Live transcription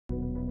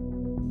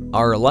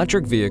Are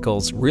electric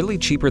vehicles really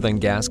cheaper than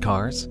gas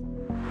cars?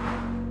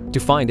 To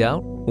find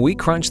out, we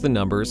crunched the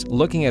numbers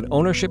looking at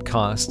ownership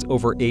costs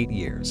over 8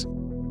 years.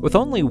 With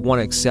only one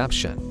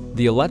exception,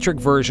 the electric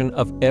version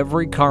of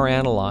every car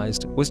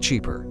analyzed was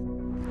cheaper.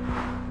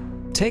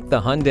 Take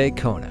the Hyundai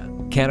Kona,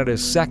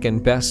 Canada's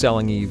second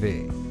best-selling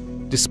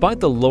EV. Despite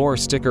the lower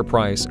sticker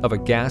price of a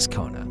gas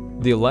Kona,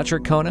 the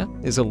electric Kona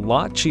is a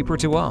lot cheaper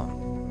to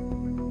own.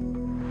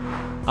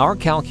 Our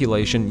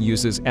calculation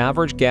uses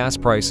average gas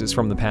prices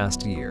from the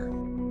past year.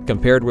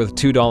 Compared with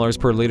 $2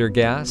 per liter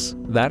gas,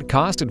 that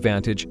cost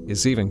advantage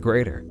is even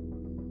greater.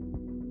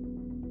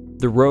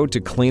 The road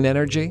to clean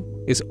energy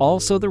is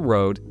also the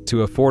road to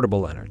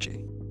affordable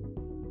energy.